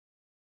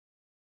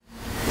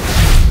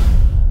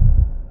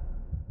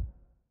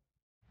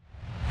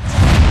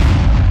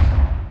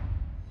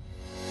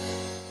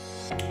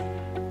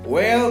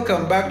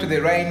welcome back to the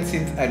Ryan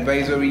Synth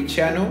Advisory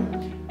channel.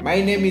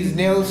 My name is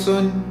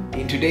Nelson.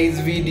 In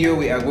today's video,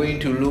 we are going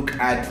to look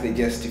at the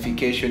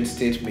justification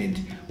statement.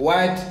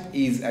 What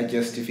is a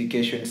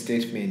justification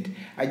statement?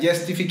 A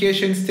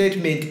justification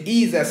statement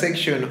is a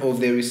section of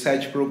the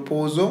research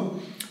proposal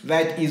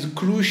that is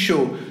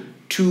crucial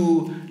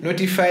to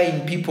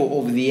notifying people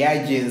of the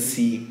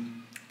urgency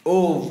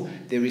of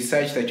the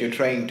research that you're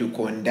trying to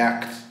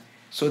conduct.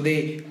 So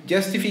the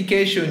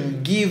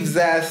justification gives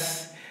us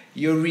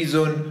your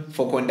reason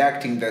for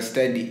conducting the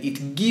study.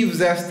 It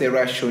gives us the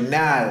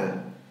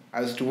rationale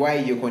as to why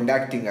you're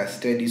conducting a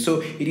study.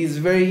 So it is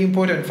very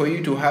important for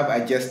you to have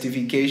a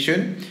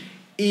justification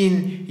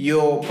in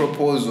your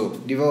proposal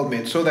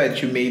development so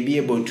that you may be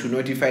able to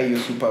notify your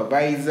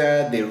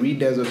supervisor, the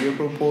readers of your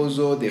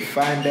proposal, the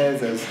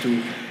funders as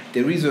to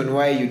the reason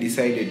why you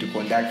decided to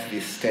conduct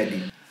this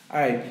study. All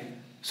right.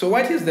 So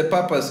what is the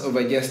purpose of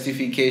a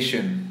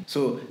justification?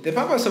 So the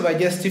purpose of a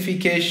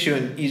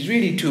justification is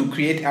really to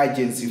create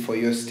urgency for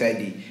your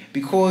study,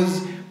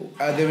 because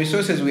the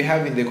resources we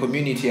have in the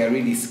community are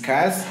really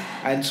scarce,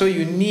 and so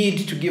you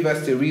need to give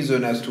us the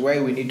reason as to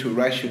why we need to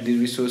ration the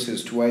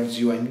resources towards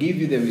you and give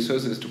you the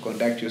resources to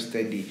conduct your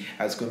study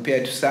as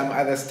compared to some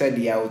other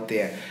study out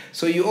there.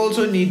 So you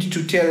also need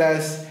to tell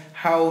us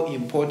how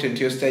important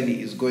your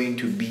study is going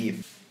to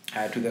be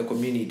to the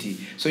community.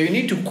 So you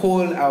need to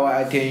call our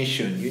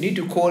attention. You need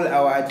to call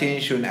our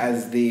attention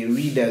as the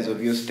readers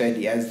of your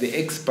study, as the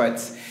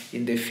experts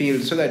in the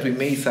field, so that we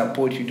may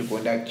support you to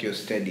conduct your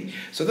study.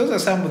 So those are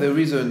some of the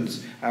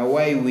reasons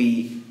why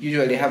we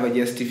usually have a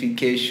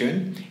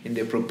justification in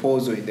the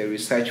proposal, in the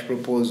research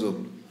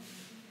proposal.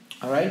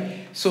 All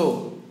right.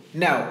 So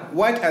now,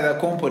 what are the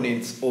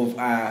components of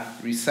a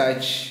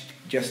research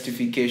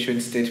justification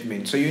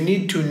statement? So you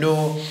need to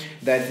know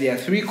that there are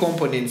three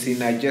components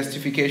in a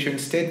justification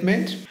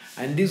statement,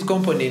 and these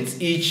components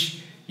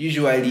each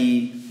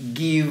usually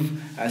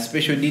give a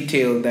special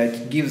detail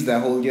that gives the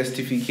whole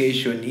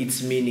justification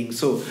its meaning.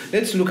 So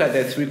let's look at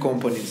the three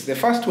components. The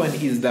first one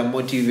is the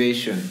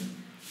motivation.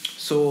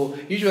 So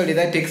usually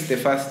that takes the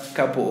first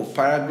couple of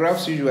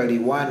paragraphs, usually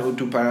 1 or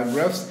 2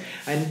 paragraphs.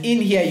 And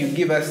in here you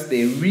give us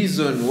the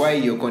reason why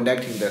you're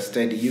conducting the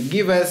study. You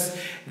give us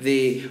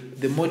the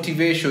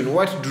motivation,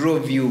 what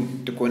drove you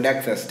to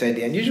conduct the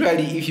study. And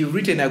usually if you've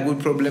written a good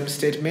problem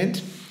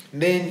statement,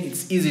 then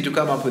it's easy to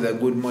come up with a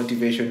good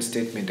motivation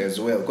statement as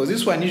well. Because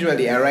this one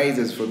usually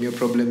arises from your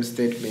problem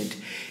statement.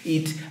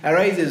 It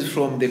arises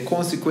from the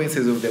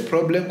consequences of the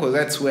problem, because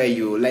that's where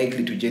you're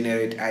likely to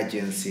generate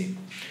urgency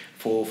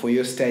for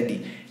your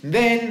study.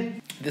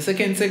 Then the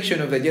second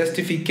section of the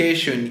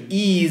justification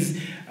is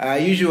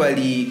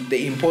usually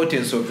the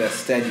importance of the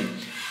study.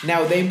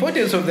 Now, the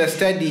importance of the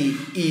study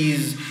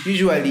is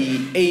usually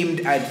aimed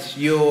at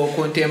your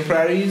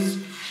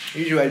contemporaries,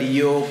 usually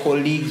your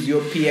colleagues,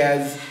 your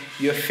peers,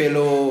 your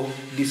fellow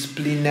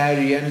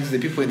disciplinarians, the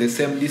people in the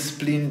same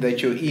discipline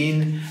that you're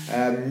in.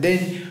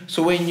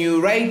 So when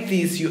you write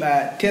this, you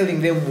are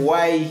telling them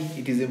why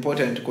it is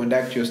important to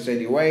conduct your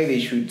study, why they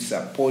should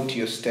support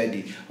your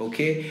study,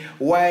 okay?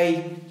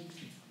 Why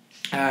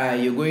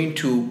you're going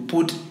to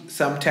put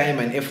some time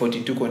and effort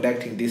into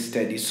conducting this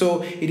study.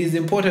 So it is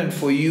important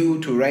for you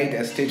to write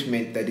a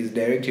statement that is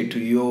directed to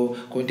your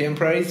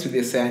contemporaries, to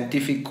the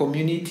scientific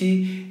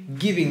community,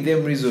 giving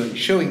them reason,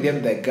 showing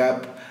them the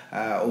gap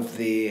of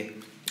the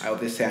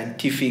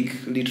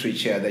scientific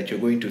literature that you're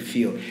going to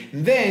fill.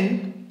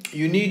 Then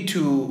you need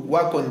to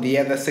work on the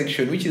other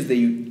section, which is the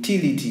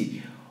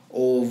utility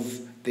of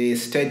the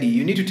study.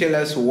 You need to tell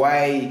us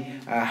why,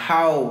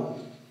 how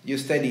your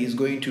study is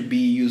going to be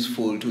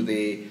useful to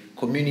the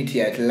community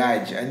at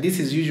large, and this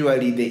is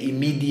usually the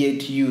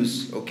immediate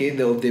use, okay,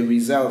 of the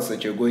results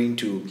that you're going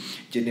to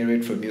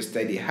generate from your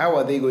study. How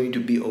are they going to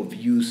be of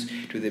use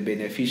to the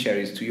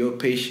beneficiaries, to your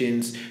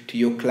patients, to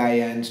your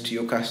clients, to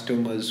your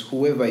customers,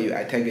 whoever you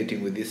are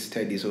targeting with this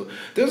study? So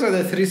those are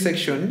the three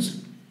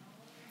sections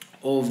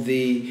of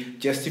the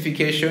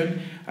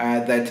justification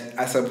that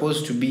are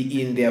supposed to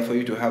be in there for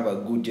you to have a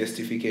good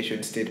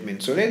justification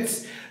statement. So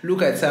let's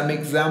look at some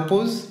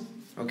examples,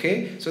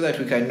 okay, so that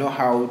we can know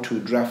how to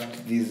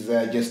draft these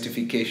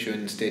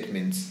justification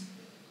statements.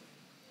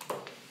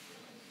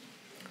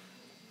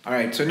 All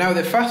right, so now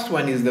the first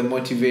one is the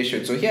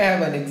motivation. So here I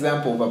have an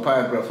example of a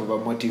paragraph of a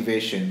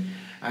motivation,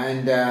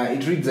 and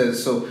it reads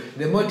as so: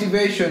 the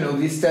motivation of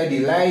this study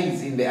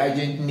lies in the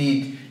urgent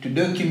need to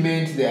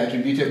document the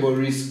attributable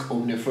risk of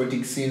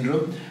nephrotic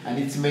syndrome and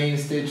its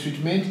mainstay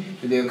treatment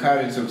to the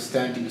occurrence of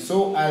stunting,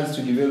 so as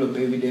to develop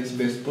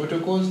evidence-based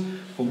protocols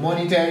for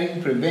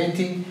monitoring,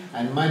 preventing,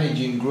 and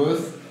managing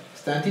growth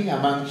stunting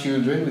among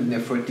children with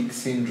nephrotic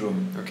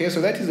syndrome. Okay,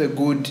 so that is a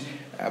good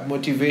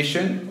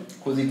motivation,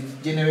 because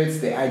it generates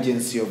the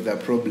urgency of the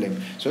problem.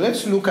 So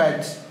let's look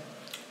at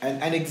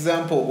an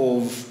example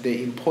of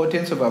the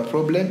importance of a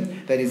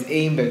problem that is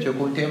aimed at your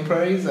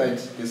contemporaries, at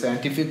the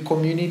scientific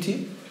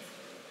community.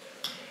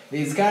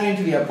 There is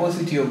currently a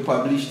paucity of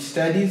published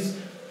studies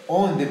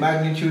on the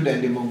magnitude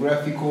and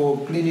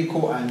demographical,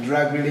 clinical, and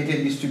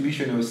drug-related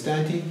distribution of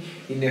stunting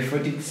in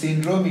nephrotic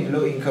syndrome in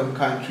low-income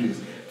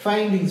countries.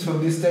 Findings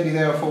from this study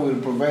therefore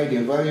will provide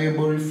a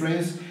valuable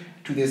reference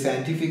to the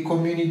scientific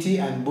community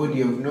and body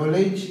of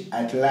knowledge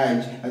at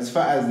large as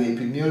far as the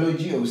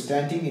epidemiology of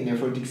stunting in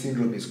nephrotic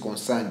syndrome is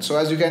concerned. So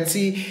as you can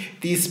see,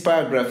 this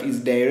paragraph is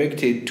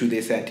directed to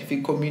the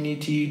scientific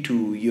community,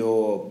 to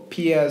your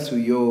peers, to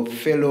your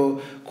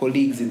fellow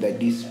colleagues in the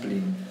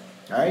discipline.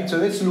 Alright, so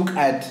let's look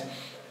at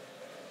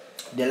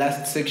the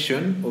last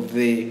section of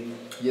the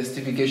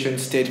justification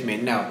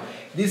statement. Now,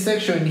 this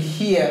section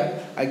here,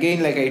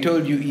 again, like I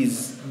told you,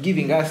 is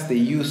giving us the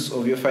use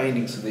of your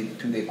findings to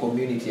the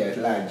community at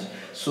large.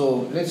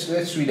 So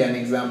let's read an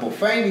example.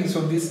 Findings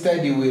from this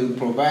study will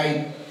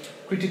provide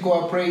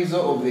critical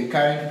appraisal of the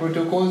current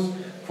protocols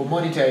for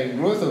monitoring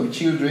growth of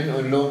children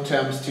on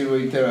long-term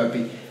steroid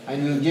therapy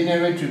and will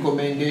generate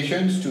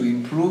recommendations to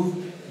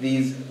improve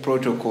these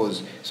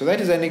protocols. So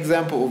that is an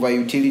example of a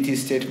utility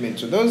statement.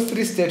 So those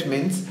three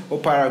statements or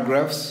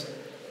paragraphs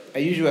are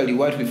usually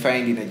what we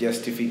find in a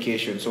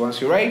justification. So once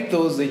you write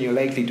those, then you're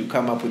likely to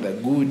come up with a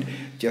good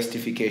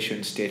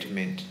justification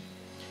statement.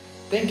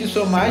 Thank you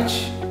so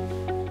much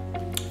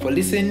for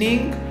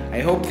listening.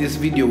 I hope this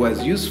video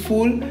was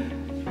useful.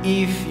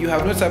 If you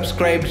have not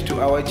subscribed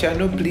to our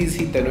channel, please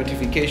hit the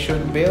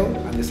notification bell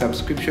and the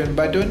subscription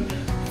button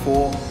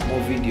for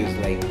more videos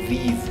like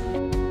these.